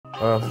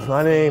My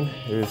name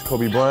is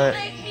Kobe Bryant.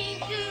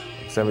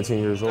 I'm 17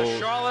 years old. The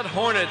Charlotte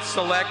Hornets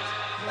select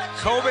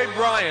Kobe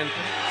Bryant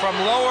from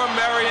Lower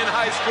Merion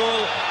High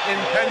School in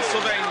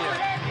Pennsylvania.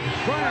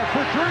 Bryant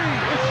for three.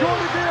 It's short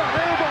again.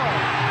 Air ball.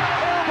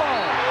 Air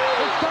ball.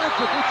 It's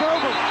Tyson. It's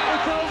over.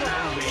 It's over.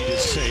 Lead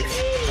is safe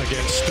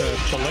against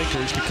the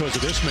Lakers because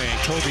of this man.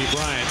 Kobe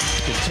Bryant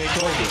can take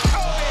over.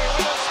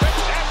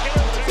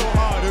 So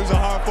hard. It was a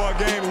hard-fought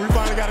game, and we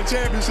finally got a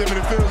championship, and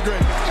it feels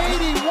great.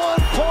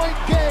 81-point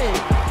game.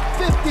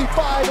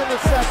 55 in the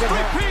second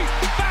half. Repeat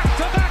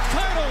back-to-back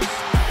titles.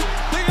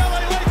 The LA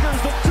Lakers,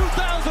 the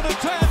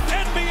 2010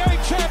 NBA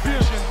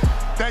champions.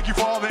 Thank you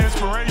for all the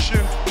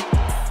inspiration.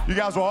 You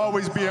guys will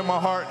always be in my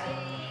heart.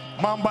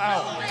 Mamba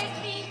out.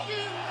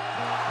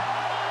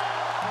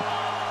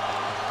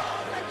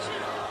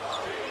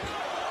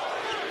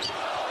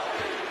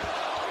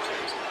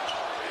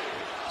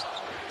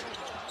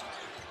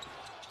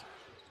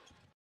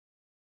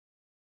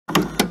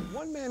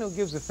 One man who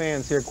gives the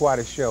fans here quite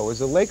a show is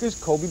the Lakers'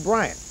 Kobe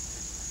Bryant.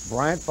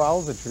 Bryant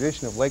follows the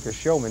tradition of Lakers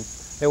showmen.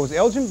 There was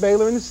Elgin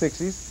Baylor in the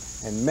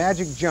 60s and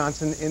Magic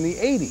Johnson in the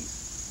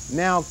 80s.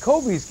 Now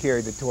Kobe's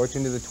carried the torch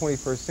into the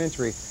 21st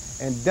century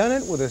and done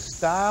it with a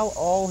style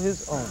all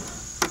his own.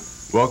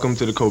 Welcome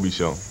to the Kobe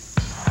Show.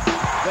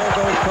 There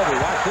goes Kobe.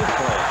 Watch this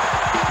play.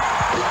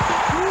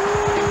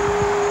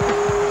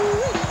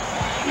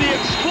 The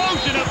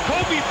explosion of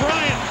Kobe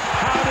Bryant.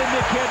 How did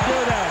the kid do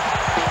that?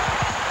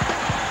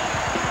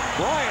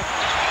 Bryant.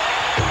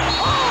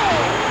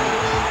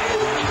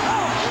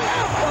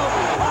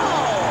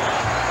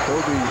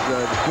 Kobe's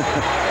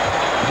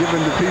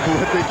giving the people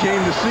what they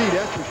came to see,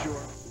 that's for sure.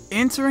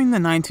 Entering the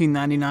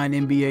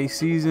 1999 NBA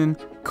season,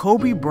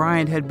 Kobe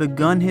Bryant had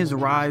begun his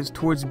rise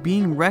towards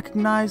being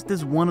recognized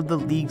as one of the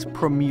league's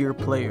premier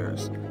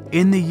players.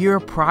 In the year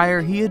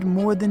prior, he had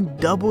more than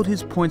doubled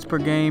his points per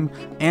game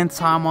and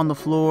time on the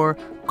floor,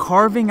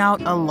 carving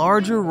out a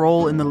larger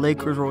role in the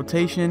Lakers'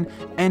 rotation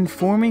and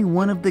forming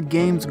one of the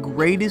game's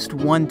greatest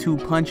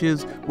 1-2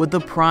 punches with the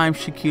prime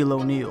Shaquille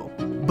O'Neal.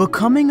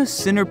 Becoming a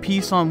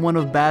centerpiece on one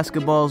of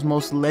basketball's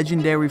most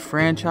legendary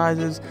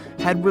franchises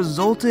had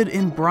resulted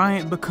in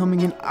Bryant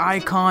becoming an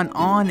icon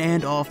on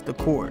and off the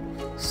court,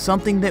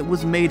 something that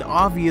was made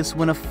obvious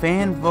when a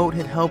fan vote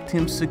had helped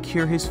him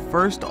secure his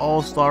first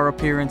All-Star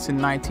appearance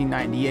in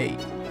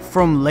 1998.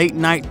 From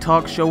late-night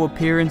talk show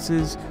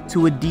appearances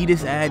to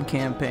Adidas ad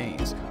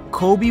campaigns,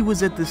 Kobe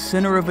was at the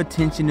center of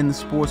attention in the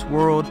sports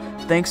world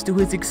thanks to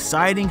his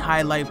exciting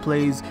highlight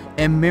plays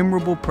and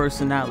memorable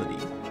personality.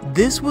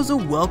 This was a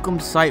welcome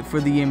sight for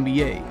the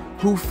NBA,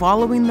 who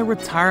following the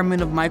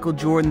retirement of Michael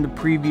Jordan the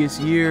previous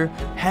year,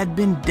 had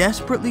been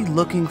desperately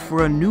looking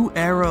for a new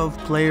era of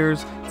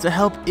players to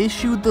help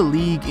issue the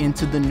league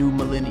into the new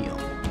millennium.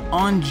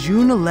 On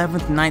June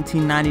 11,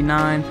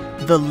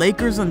 1999, the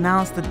Lakers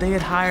announced that they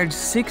had hired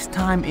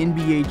 6-time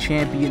NBA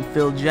champion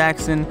Phil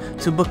Jackson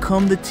to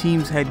become the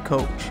team's head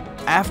coach.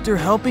 After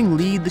helping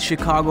lead the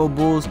Chicago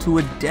Bulls to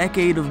a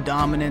decade of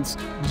dominance,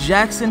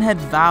 Jackson had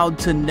vowed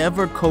to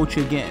never coach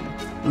again,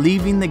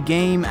 leaving the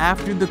game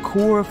after the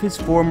core of his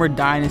former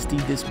dynasty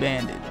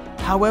disbanded.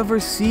 However,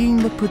 seeing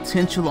the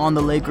potential on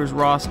the Lakers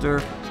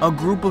roster, a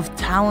group of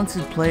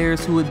talented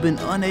players who had been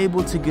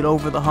unable to get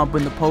over the hump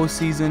in the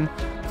postseason,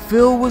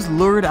 Phil was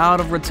lured out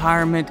of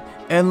retirement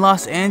and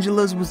Los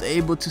Angeles was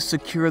able to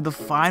secure the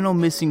final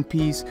missing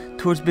piece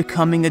towards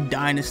becoming a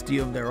dynasty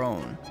of their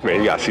own. Man,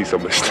 you gotta see so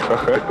much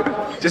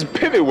stuff. Just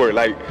pivot work,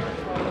 like,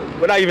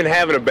 without even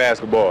having a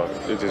basketball.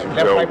 It's just,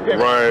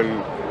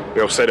 run,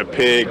 set a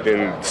pick,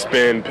 then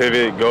spin,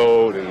 pivot,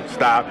 go, then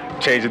stop,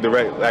 change the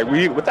direction. Like,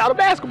 without a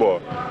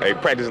basketball.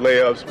 Like, practice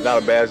layups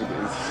without a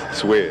basketball.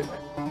 It's weird.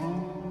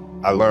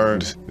 I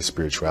learned the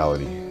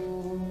spirituality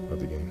of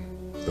the game,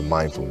 the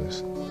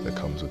mindfulness that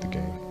comes with the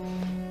game.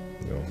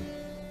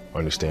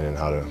 Understanding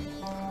how to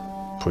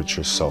put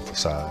yourself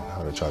aside,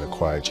 how to try to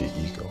quiet your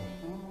ego.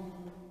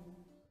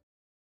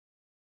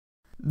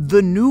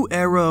 The new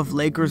era of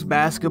Lakers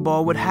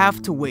basketball would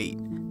have to wait,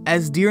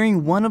 as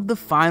during one of the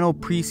final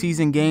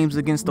preseason games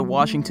against the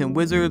Washington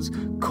Wizards,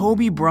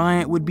 Kobe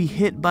Bryant would be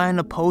hit by an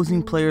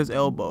opposing player's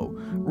elbow,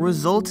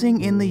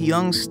 resulting in the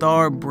young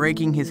star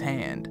breaking his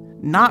hand.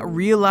 Not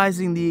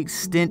realizing the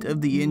extent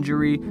of the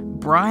injury,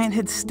 Bryant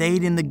had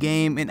stayed in the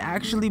game and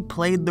actually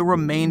played the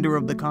remainder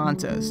of the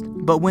contest.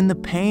 But when the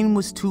pain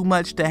was too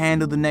much to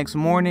handle the next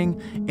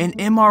morning, an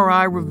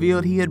MRI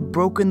revealed he had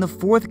broken the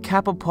 4th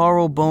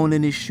capoparo bone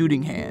in his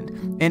shooting hand,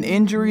 an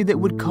injury that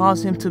would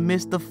cause him to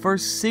miss the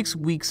first 6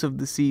 weeks of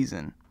the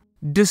season.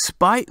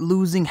 Despite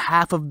losing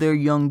half of their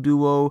young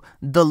duo,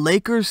 the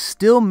Lakers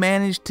still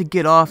managed to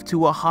get off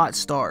to a hot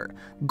start,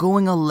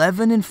 going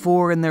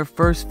 11-4 in their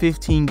first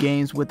 15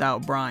 games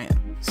without Bryant.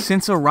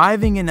 Since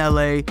arriving in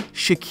LA,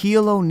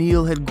 Shaquille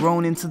O'Neal had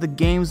grown into the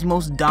game's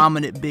most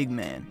dominant big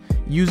man,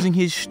 using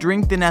his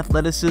strength and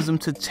athleticism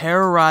to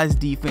terrorize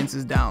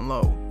defenses down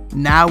low.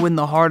 Now in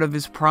the heart of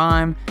his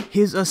prime,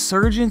 his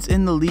resurgence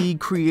in the league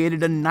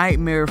created a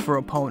nightmare for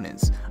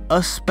opponents,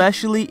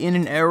 especially in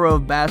an era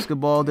of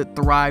basketball that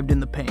thrived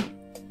in the paint.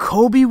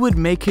 Kobe would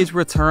make his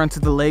return to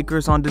the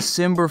Lakers on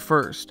December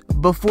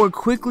 1st, before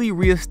quickly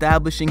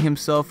re-establishing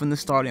himself in the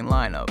starting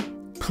lineup.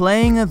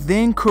 Playing a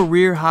then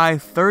career-high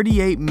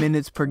 38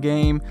 minutes per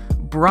game,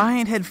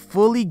 Bryant had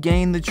fully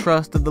gained the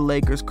trust of the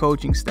Lakers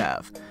coaching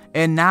staff,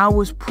 and now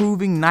was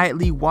proving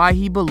nightly why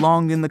he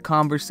belonged in the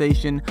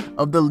conversation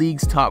of the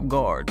league's top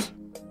guards.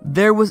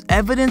 There was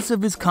evidence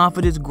of his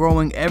confidence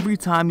growing every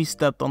time he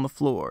stepped on the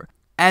floor,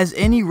 as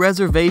any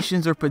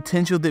reservations or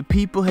potential that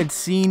people had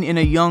seen in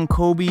a young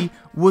Kobe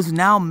was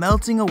now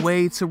melting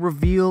away to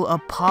reveal a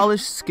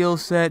polished skill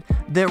set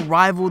that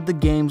rivaled the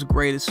game's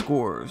greatest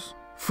scorers.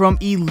 From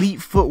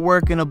elite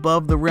footwork and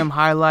above the rim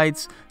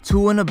highlights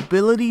to an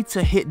ability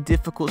to hit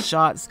difficult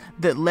shots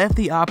that left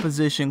the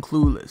opposition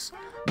clueless,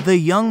 the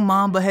young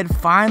Mamba had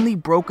finally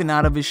broken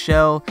out of his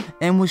shell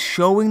and was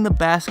showing the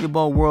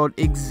basketball world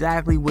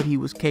exactly what he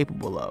was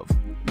capable of.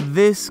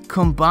 This,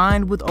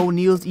 combined with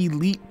O'Neal's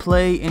elite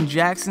play and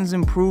Jackson's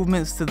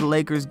improvements to the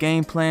Lakers'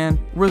 game plan,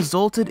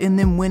 resulted in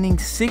them winning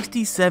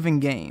 67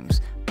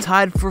 games,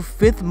 tied for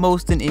 5th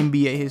most in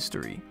NBA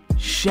history.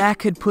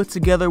 Shaq had put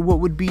together what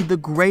would be the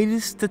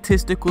greatest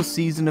statistical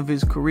season of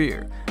his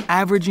career,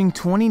 averaging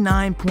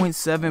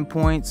 29.7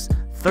 points,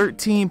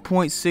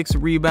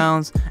 13.6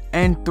 rebounds,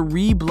 and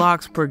 3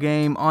 blocks per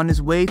game on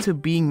his way to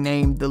being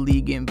named the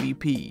league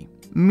MVP.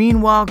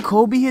 Meanwhile,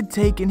 Kobe had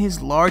taken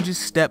his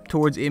largest step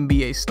towards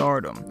NBA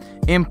stardom,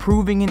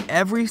 improving in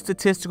every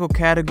statistical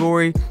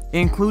category,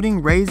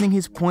 including raising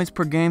his points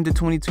per game to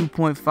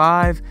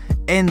 22.5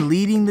 and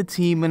leading the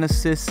team in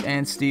assists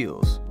and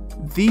steals.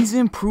 These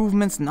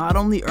improvements not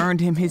only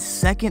earned him his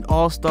 2nd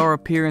All-Star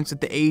appearance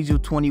at the age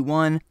of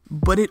 21,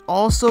 but it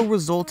also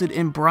resulted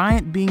in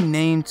Bryant being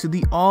named to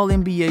the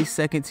All-NBA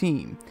 2nd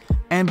team,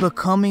 and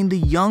becoming the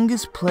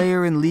youngest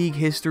player in league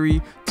history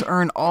to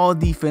earn all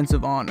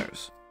defensive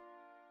honors.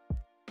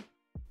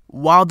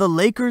 While the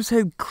Lakers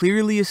had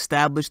clearly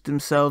established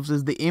themselves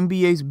as the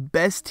NBA's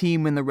best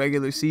team in the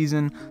regular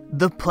season,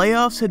 the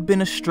playoffs had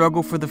been a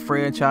struggle for the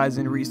franchise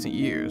in recent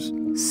years.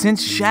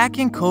 Since Shaq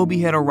and Kobe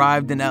had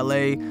arrived in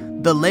LA,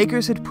 the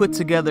Lakers had put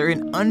together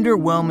an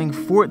underwhelming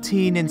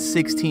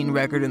 14-16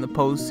 record in the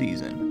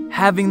postseason,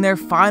 having their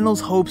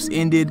finals hopes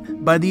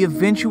ended by the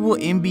eventual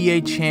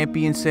NBA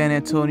champion San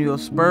Antonio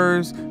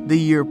Spurs the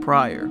year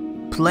prior.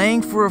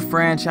 Playing for a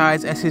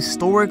franchise as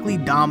historically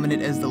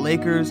dominant as the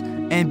Lakers,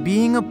 and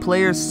being a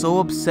player so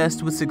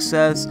obsessed with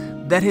success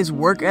that his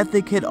work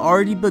ethic had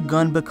already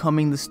begun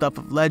becoming the stuff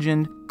of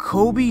legend,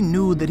 Kobe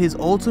knew that his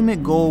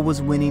ultimate goal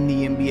was winning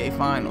the NBA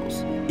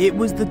Finals. It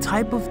was the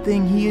type of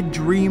thing he had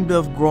dreamed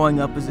of growing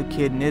up as a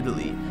kid in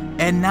Italy,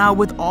 and now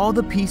with all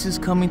the pieces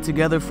coming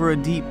together for a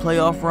deep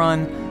playoff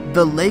run,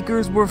 the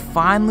Lakers were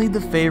finally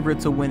the favorite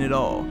to win it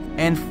all,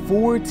 and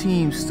 4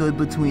 teams stood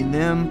between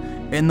them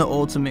and the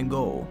ultimate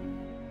goal.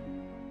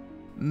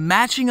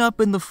 Matching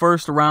up in the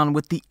first round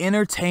with the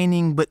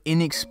entertaining but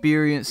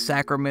inexperienced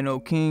Sacramento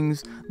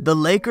Kings, the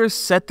Lakers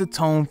set the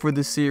tone for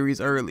the series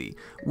early,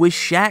 with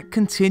Shaq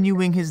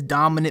continuing his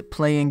dominant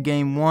play in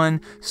Game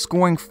 1,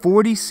 scoring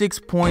 46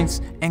 points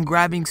and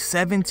grabbing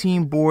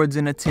 17 boards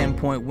in a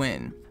 10-point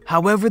win.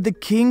 However, the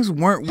Kings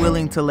weren't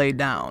willing to lay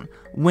down,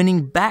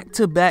 winning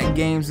back-to-back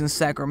games in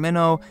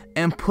Sacramento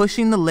and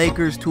pushing the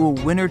Lakers to a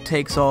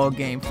winner-takes-all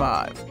Game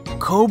 5.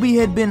 Kobe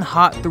had been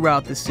hot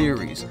throughout the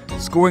series,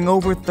 scoring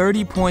over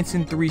 30 points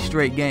in 3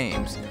 straight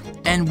games,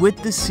 and with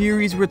the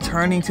series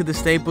returning to the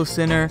Staples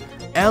Center,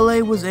 LA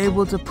was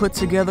able to put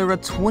together a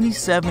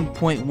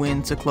 27-point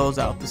win to close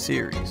out the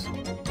series.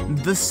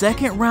 The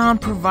second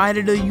round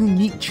provided a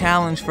unique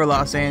challenge for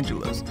Los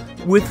Angeles,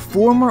 with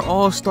former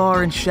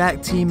All-Star and Shaq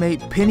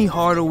teammate Penny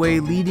Hardaway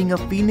leading a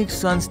Phoenix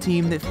Suns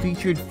team that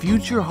featured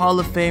future Hall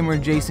of Famer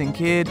Jason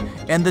Kidd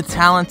and the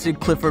talented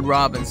Clifford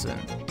Robinson.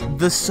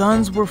 The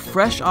Suns were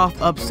fresh off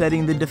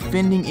upsetting the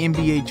defending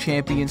NBA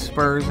champion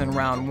Spurs in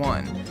round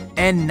 1,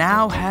 and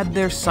now had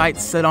their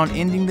sights set on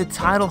ending the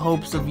title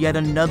hopes of yet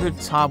another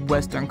top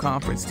Western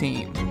Conference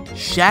team.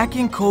 Shaq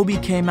and Kobe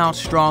came out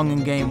strong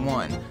in Game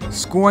 1,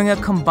 scoring a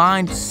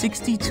combined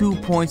 62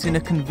 points in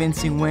a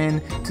convincing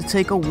win to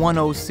take a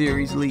 1-0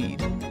 series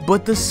lead.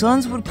 But the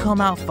Suns would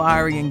come out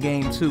firing in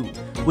Game 2,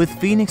 with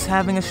Phoenix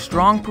having a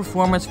strong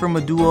performance from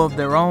a duo of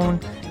their own,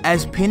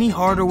 as Penny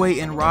Hardaway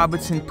and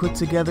Robinson put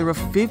together a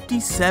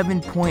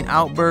 57-point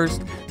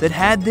outburst that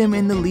had them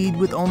in the lead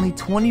with only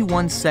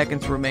 21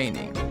 seconds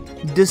remaining.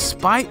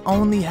 Despite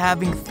only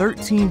having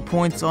 13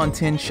 points on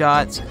 10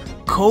 shots,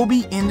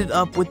 Kobe ended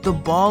up with the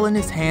ball in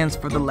his hands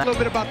for the last. A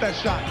little bit about that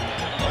shot.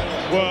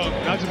 Well,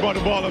 I just brought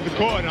the ball up the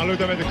court and I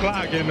looked up at the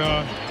clock and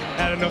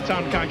had enough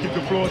time to kind of keep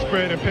the floor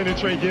spread and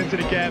penetrate, get into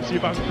the gap, see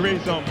if I could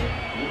create something.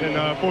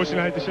 And fortunately,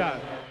 I hit the shot.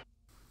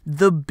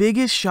 The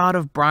biggest shot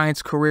of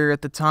Bryant's career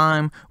at the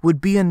time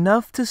would be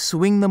enough to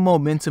swing the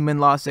momentum in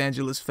Los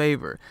Angeles'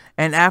 favor,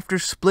 and after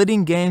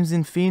splitting games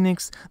in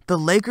Phoenix, the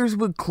Lakers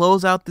would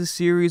close out the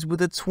series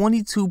with a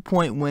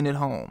 22-point win at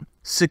home,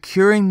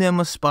 securing them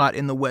a spot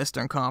in the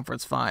Western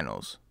Conference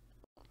Finals.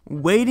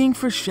 Waiting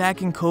for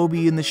Shaq and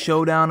Kobe in the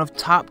showdown of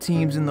top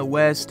teams in the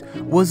West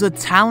was a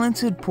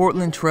talented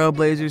Portland Trail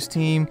Blazers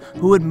team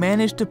who had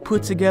managed to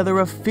put together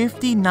a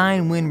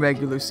 59-win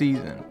regular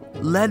season.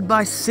 Led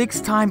by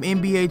 6-time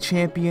NBA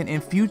champion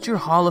and future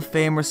Hall of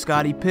Famer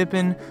Scottie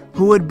Pippen,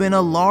 who had been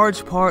a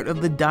large part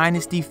of the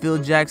dynasty Phil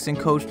Jackson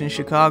coached in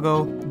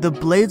Chicago, the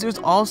Blazers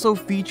also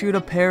featured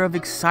a pair of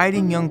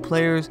exciting young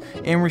players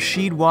in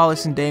Rasheed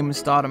Wallace and Damon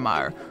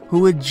Stoudemire,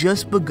 who had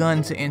just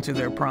begun to enter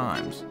their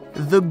primes.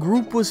 The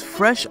group was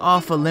fresh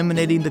off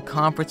eliminating the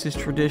conference's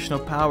traditional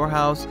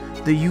powerhouse,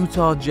 the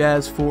Utah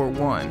Jazz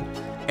 4-1,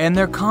 and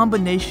their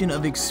combination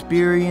of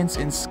experience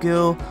and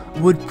skill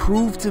would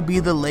prove to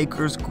be the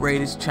Lakers'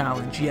 greatest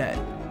challenge yet.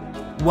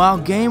 While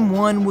Game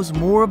 1 was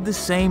more of the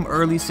same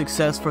early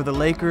success for the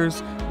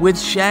Lakers, with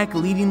Shaq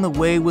leading the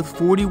way with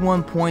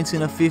 41 points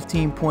in a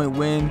 15-point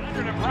win,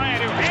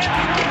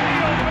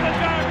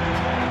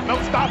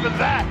 No stopping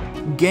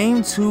that.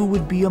 Game 2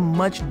 would be a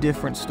much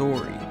different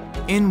story.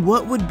 In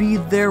what would be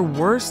their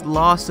worst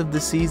loss of the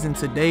season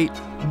to date,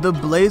 the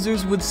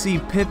Blazers would see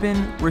Pippen,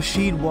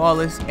 Rasheed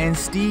Wallace, and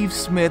Steve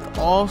Smith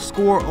all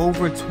score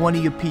over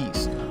 20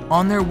 apiece,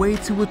 on their way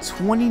to a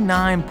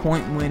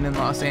 29-point win in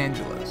Los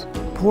Angeles.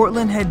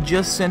 Portland had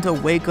just sent a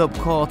wake-up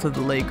call to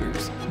the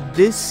Lakers.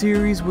 This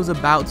series was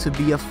about to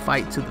be a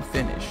fight to the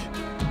finish.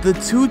 The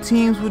two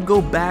teams would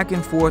go back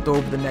and forth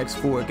over the next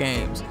 4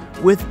 games,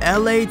 with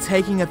LA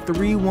taking a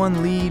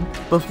 3-1 lead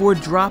before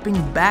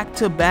dropping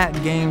back-to-back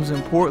games in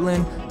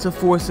Portland to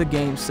force a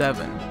Game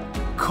 7.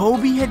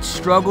 Kobe had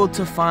struggled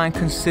to find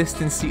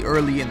consistency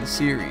early in the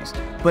series,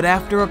 but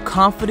after a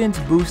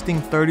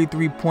confidence-boosting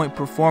 33-point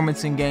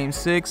performance in Game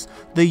 6,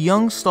 the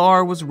young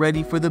star was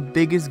ready for the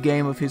biggest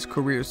game of his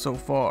career so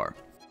far.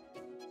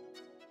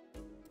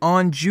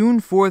 On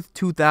June 4th,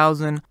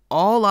 2000,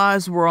 all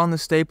eyes were on the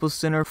Staples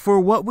Center for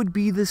what would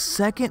be the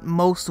second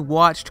most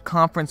watched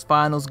conference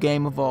finals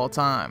game of all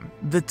time.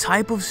 The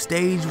type of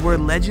stage where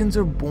legends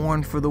are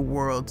born for the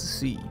world to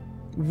see.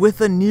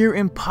 With a near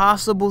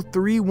impossible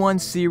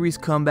 3-1 series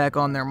comeback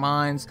on their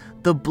minds,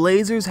 the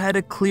Blazers had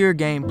a clear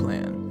game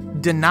plan.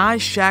 Deny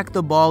Shaq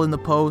the ball in the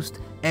post,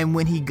 and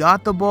when he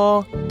got the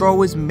ball,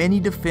 throw as many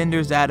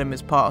defenders at him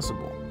as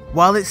possible.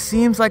 While it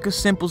seems like a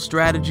simple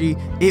strategy,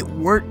 it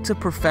worked to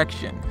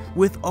perfection,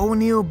 with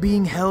O'Neal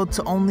being held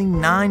to only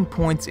 9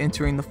 points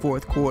entering the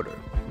fourth quarter.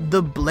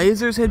 The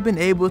Blazers had been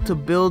able to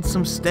build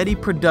some steady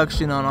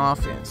production on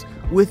offense,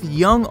 with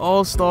young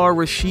all-star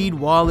Rasheed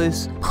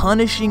Wallace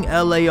punishing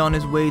LA on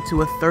his way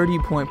to a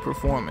 30-point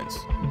performance.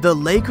 The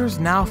Lakers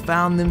now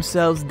found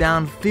themselves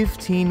down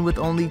 15 with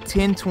only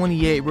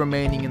 10:28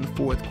 remaining in the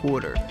fourth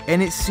quarter,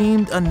 and it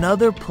seemed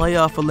another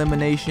playoff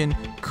elimination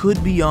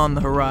could be on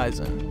the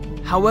horizon.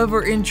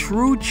 However, in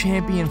true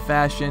champion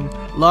fashion,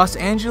 Los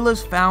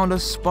Angeles found a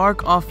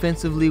spark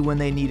offensively when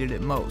they needed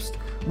it most,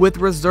 with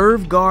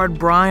reserve guard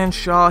Brian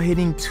Shaw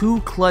hitting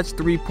 2 clutch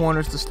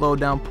 3-pointers to slow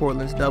down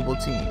Portland's double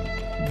team.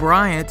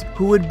 Bryant,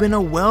 who had been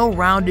a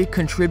well-rounded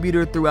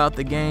contributor throughout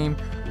the game,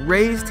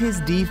 raised his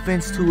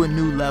defense to a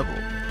new level,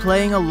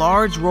 playing a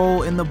large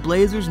role in the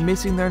Blazers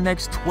missing their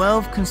next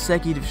 12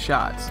 consecutive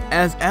shots,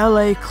 as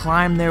LA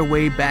climbed their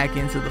way back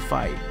into the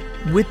fight.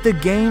 With the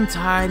game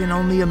tied and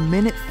only a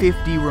minute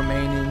 50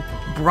 remaining,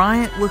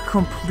 Bryant would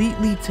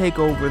completely take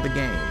over the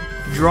game,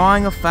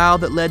 drawing a foul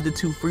that led to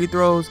 2 free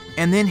throws,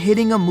 and then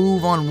hitting a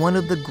move on one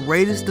of the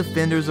greatest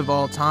defenders of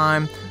all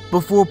time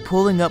before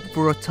pulling up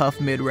for a tough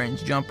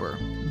mid-range jumper.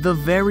 The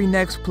very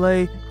next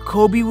play,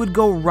 Kobe would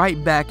go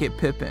right back at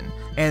Pippen,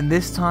 and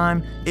this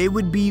time, it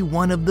would be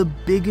one of the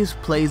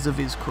biggest plays of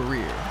his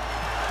career.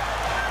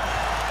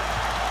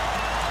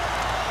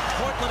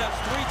 Portland has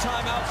 3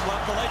 timeouts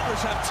left. The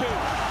Lakers have 2.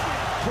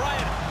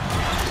 Bryant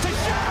to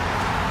Shaq.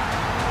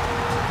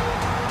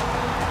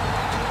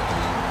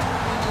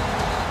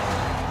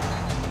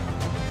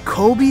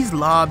 Kobe's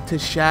lob to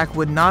Shaq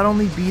would not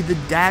only be the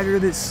dagger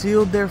that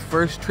sealed their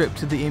first trip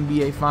to the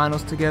NBA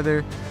Finals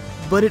together,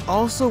 but it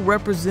also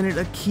represented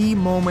a key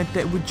moment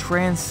that would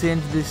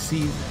transcend this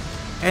season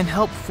and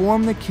help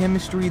form the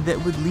chemistry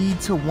that would lead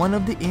to one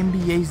of the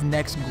NBA's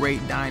next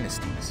great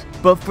dynasties.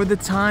 But for the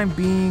time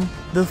being,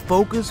 the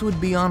focus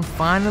would be on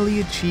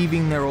finally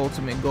achieving their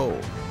ultimate goal,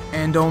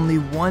 and only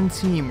one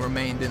team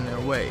remained in their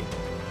way.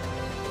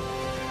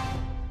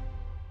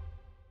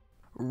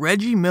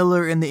 Reggie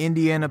Miller and the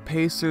Indiana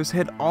Pacers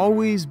had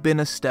always been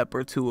a step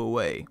or two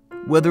away.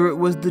 Whether it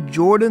was the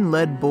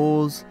Jordan-led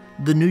Bulls,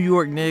 the New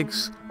York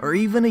Knicks, or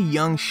even a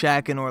young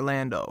Shaq in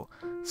Orlando,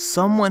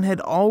 someone had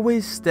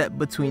always stepped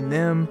between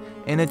them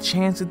and a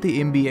chance at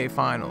the NBA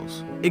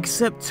Finals.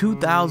 Except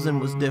 2000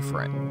 was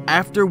different.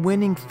 After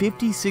winning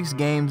 56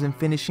 games and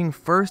finishing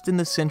first in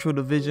the Central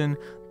Division,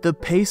 the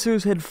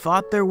Pacers had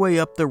fought their way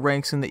up the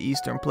ranks in the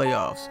Eastern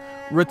playoffs,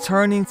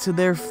 returning to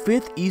their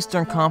 5th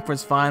Eastern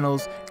Conference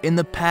Finals in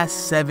the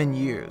past 7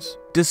 years.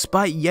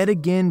 Despite yet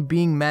again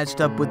being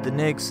matched up with the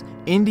Knicks,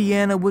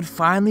 Indiana would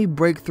finally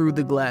break through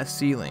the glass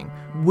ceiling,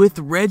 with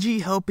Reggie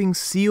helping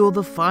seal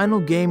the final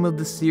game of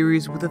the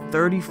series with a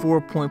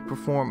 34-point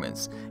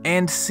performance,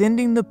 and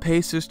sending the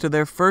Pacers to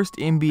their first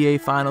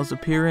NBA Finals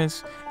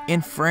appearance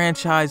in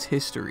franchise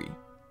history.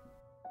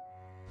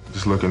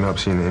 Just looking up,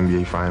 seeing the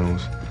NBA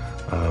Finals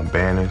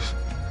banners,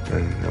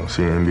 and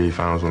seeing NBA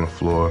Finals on the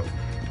floor,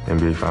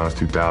 NBA Finals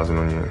 2000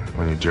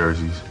 on your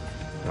jerseys.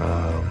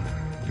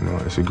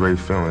 It's a great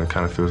feeling. It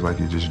kind of feels like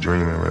you're just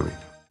dreaming, really.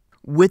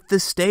 With the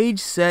stage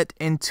set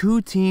and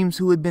two teams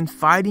who had been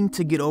fighting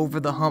to get over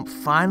the hump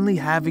finally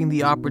having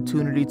the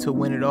opportunity to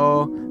win it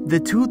all,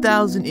 the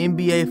 2000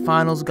 NBA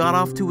Finals got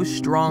off to a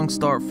strong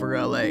start for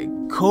LA.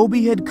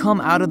 Kobe had come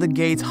out of the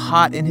gates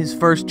hot in his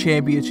first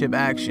championship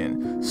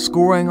action,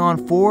 scoring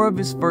on 4 of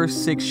his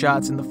first 6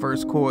 shots in the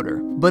first quarter,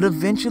 but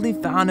eventually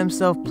found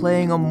himself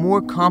playing a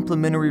more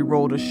complementary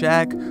role to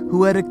Shaq,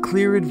 who had a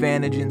clear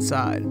advantage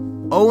inside.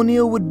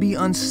 O'Neal would be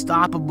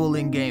unstoppable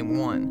in Game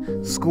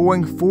 1,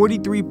 scoring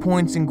 43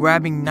 points and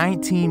grabbing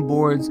 19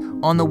 boards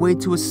on the way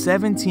to a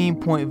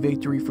 17-point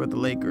victory for the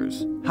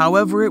Lakers.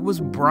 However, it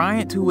was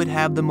Bryant who would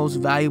have the most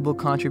valuable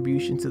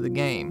contribution to the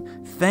game,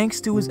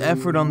 thanks to his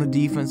effort on the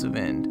defensive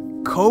end.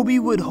 Kobe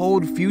would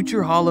hold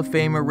future Hall of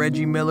Famer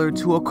Reggie Miller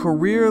to a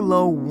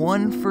career-low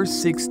 1 for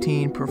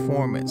 16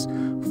 performance,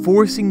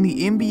 forcing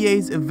the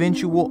NBA's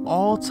eventual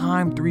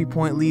all-time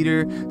three-point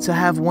leader to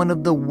have one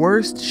of the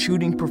worst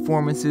shooting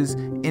performances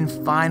in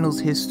finals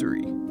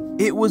history.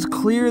 It was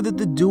clear that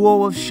the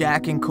duo of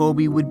Shaq and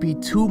Kobe would be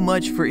too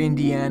much for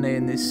Indiana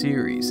in this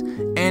series,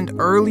 and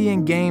early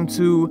in Game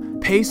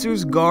 2,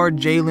 Pacers guard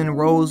Jalen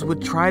Rose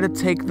would try to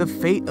take the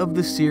fate of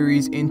the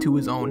series into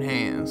his own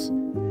hands.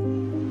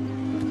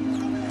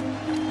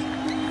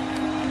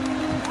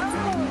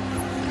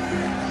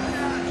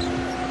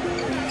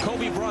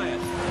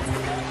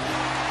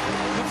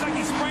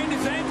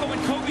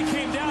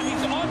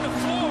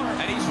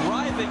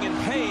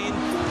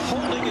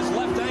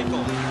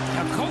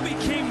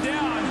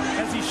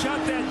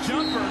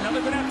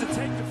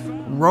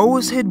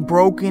 Rose had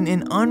broken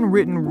an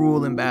unwritten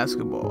rule in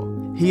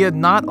basketball. He had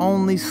not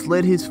only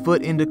slid his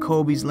foot into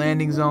Kobe's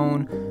landing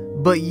zone,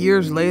 but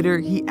years later,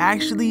 he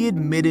actually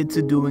admitted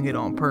to doing it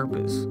on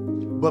purpose.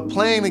 But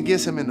playing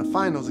against him in the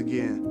finals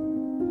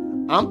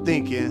again, I'm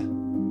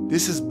thinking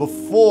this is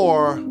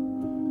before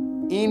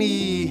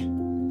any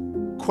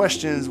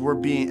questions were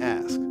being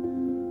asked.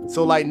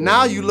 So like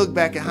now you look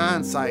back in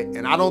hindsight,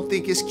 and I don't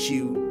think it's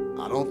cute.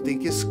 I don't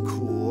think it's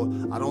cool.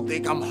 I don't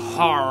think I'm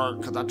hard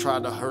because I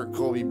tried to hurt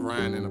Kobe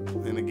Bryant in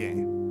a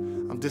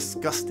game. I'm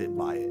disgusted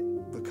by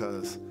it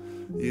because,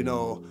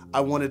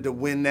 I wanted to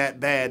win that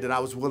bad that I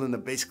was willing to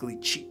basically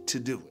cheat to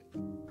do it.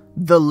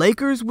 The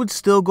Lakers would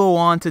still go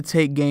on to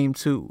take Game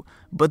 2,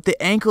 but the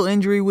ankle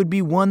injury would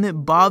be one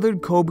that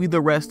bothered Kobe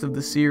the rest of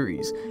the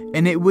series,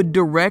 and it would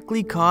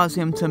directly cause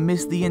him to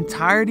miss the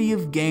entirety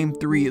of Game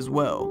 3 as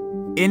well.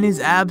 In his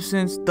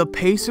absence, the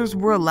Pacers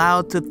were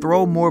allowed to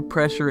throw more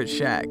pressure at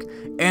Shaq,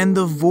 and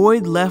the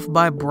void left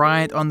by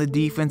Bryant on the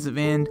defensive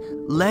end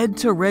led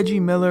to Reggie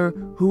Miller,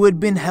 who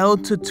had been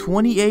held to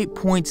 28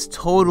 points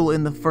total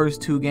in the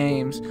first 2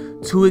 games,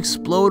 to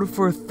explode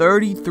for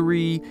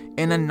 33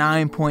 in a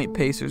 9-point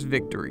Pacers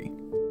victory.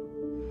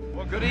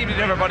 Well, good evening,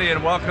 everybody,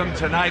 and welcome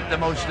tonight, the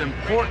most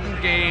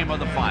important game of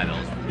the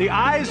finals. The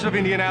eyes of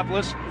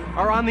Indianapolis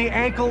are on the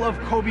ankle of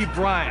Kobe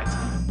Bryant.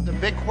 The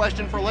big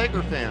question for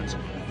Laker fans,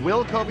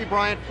 will Kobe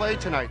Bryant play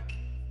tonight?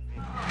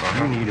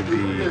 You need to be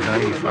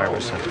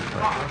 95% to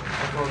play,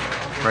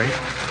 right?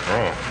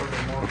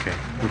 Oh. Okay,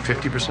 with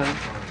 50%?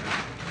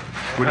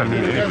 What do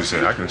you need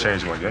 80%? I can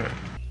change my game.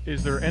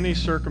 Is there any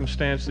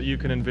circumstance that you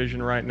can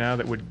envision right now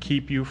that would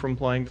keep you from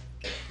playing?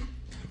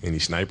 Any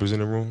snipers in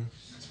the room?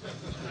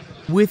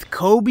 With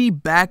Kobe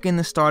back in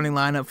the starting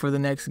lineup for the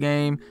next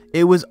game,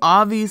 it was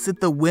obvious that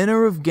the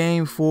winner of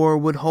Game 4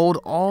 would hold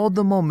all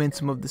the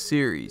momentum of the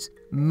series,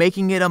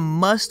 making it a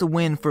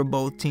must-win for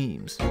both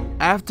teams.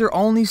 After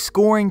only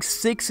scoring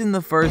 6 in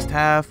the first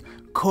half,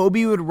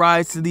 Kobe would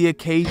rise to the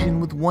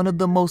occasion with one of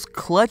the most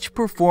clutch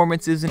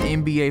performances in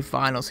NBA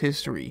Finals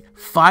history,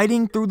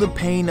 fighting through the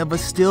pain of a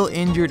still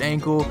injured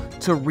ankle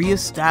to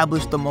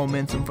re-establish the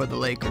momentum for the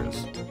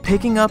Lakers.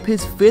 Picking up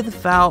his 5th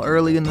foul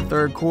early in the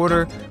third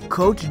quarter,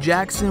 Coach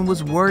Jackson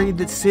was worried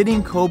that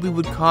sitting Kobe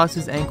would cause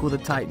his ankle to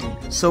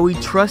tighten, so he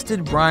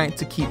trusted Bryant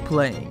to keep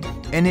playing,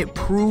 and it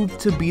proved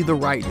to be the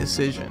right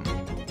decision.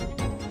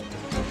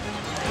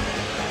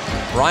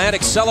 Bryant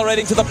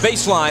accelerating to the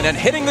baseline and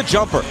hitting the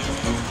jumper.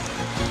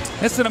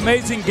 It's an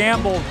amazing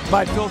gamble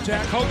by Phil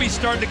Jackson. Kobe's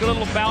starting to get a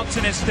little bounce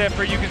in his step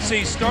here. You can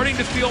see starting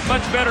to feel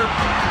much better.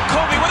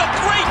 Kobe with a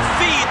great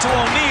feed to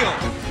O'Neal.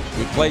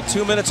 We played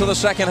 2 minutes of the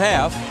second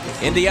half.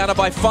 Indiana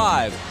by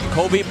 5.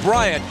 Kobe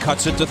Bryant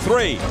cuts it to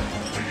 3.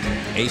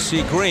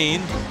 AC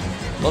Green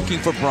looking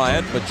for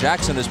Bryant, but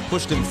Jackson has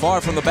pushed him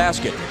far from the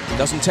basket.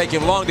 Doesn't take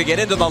him long to get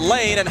into the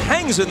lane and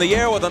hangs in the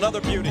air with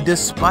another beauty.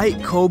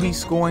 Despite Kobe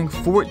scoring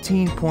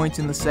 14 points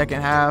in the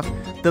second half,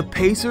 the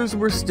Pacers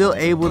were still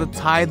able to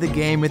tie the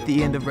game at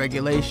the end of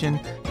regulation,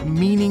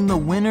 meaning the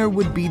winner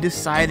would be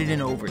decided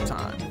in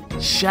overtime.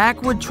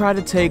 Shaq would try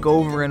to take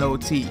over in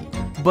OT,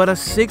 but a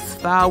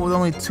sixth foul with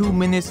only 2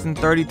 minutes and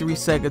 33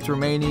 seconds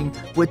remaining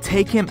would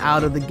take him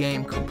out of the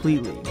game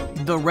completely.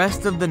 The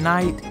rest of the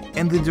night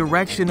and the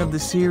direction of the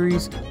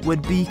series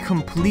would be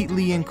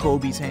completely in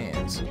Kobe's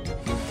hands.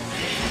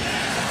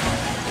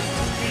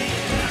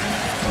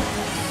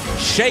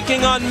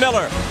 Shaking on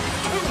Miller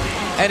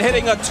and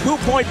hitting a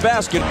two-point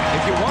basket.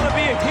 If you want to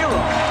be a hero,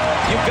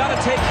 you've got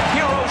to take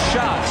hero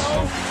shots.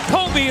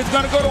 Kobe is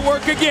going to go to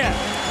work again.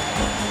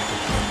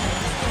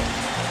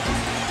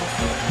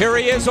 Here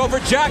he is over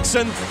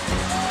Jackson.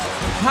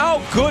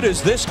 How good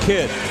is this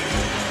kid?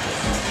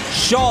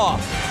 Shaw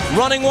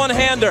running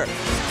one-hander,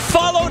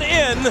 followed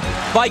in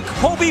by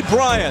Kobe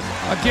Bryant.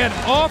 Again,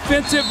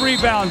 offensive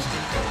rebounds.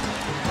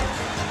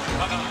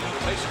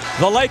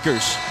 The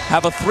Lakers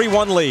have a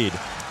 3-1 lead.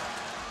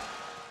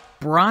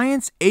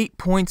 Bryant's 8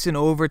 points in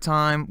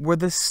overtime were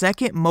the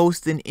second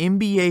most in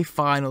NBA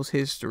Finals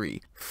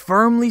history,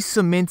 firmly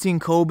cementing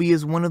Kobe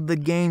as one of the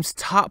game's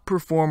top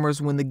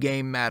performers when the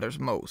game matters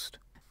most.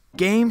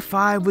 Game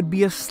 5 would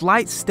be a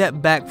slight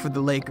step back for the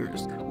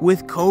Lakers,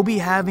 with Kobe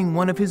having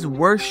one of his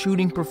worst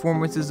shooting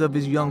performances of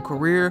his young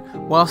career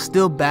while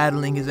still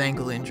battling his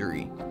ankle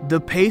injury. The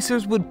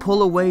Pacers would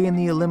pull away in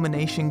the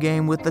elimination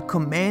game with a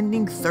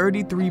commanding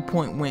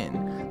 33-point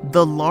win,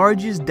 the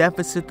largest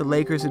deficit the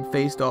Lakers had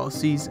faced all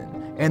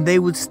season, and they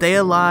would stay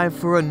alive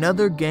for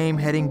another game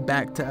heading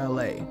back to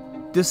LA.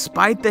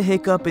 Despite the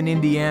hiccup in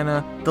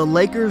Indiana, the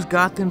Lakers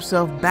got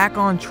themselves back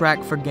on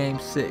track for Game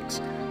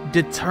 6,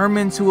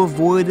 determined to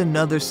avoid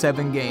another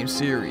 7-game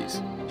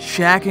series.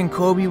 Shaq and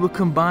Kobe would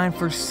combine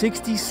for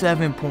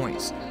 67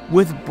 points,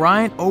 with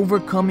Bryant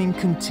overcoming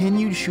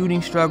continued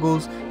shooting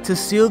struggles to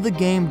seal the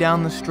game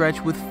down the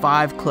stretch with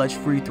 5 clutch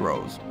free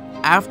throws.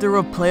 After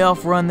a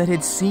playoff run that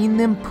had seen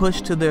them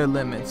push to their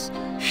limits,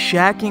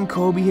 Shaq and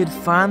Kobe had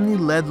finally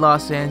led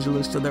Los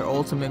Angeles to their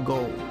ultimate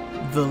goal.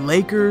 The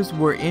Lakers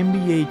were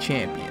NBA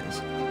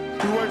champions.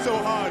 We worked so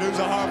hard. It was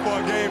a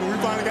hard-fought game, and we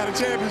finally got a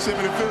championship,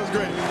 and it feels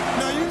great.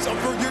 Now,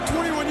 for your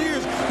 21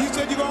 years, you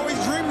said you've always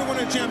dreamed of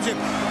winning a championship.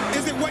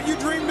 Is it what you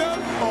dreamed of?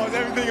 Oh, it's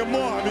everything and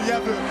more. I mean, you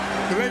have the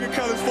Laker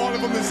colors falling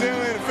from the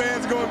ceiling, the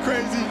fans going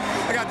crazy.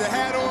 I got the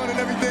hat on and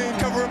everything,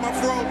 covering my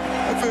throat.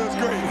 It feels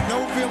great.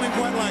 No feeling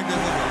quite like this.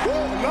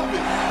 Woo, love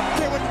it.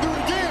 Can't wait to do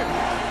it again.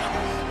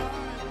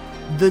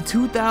 The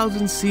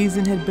 2000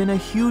 season had been a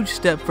huge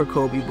step for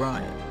Kobe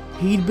Bryant.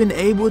 He'd been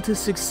able to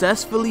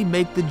successfully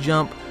make the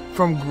jump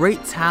from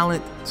great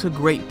talent to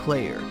great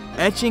player,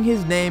 etching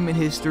his name in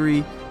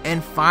history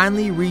and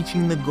finally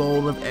reaching the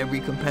goal of every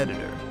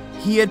competitor.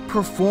 He had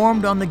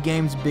performed on the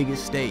game's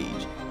biggest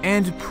stage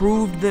and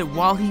proved that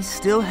while he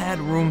still had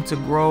room to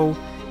grow,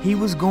 he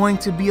was going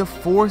to be a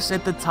force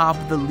at the top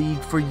of the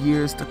league for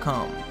years to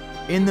come.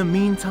 In the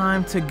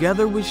meantime,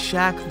 together with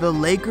Shaq, the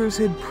Lakers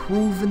had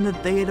proven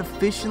that they had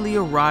officially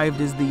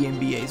arrived as the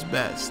NBA's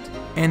best,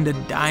 and a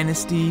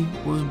dynasty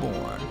was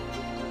born.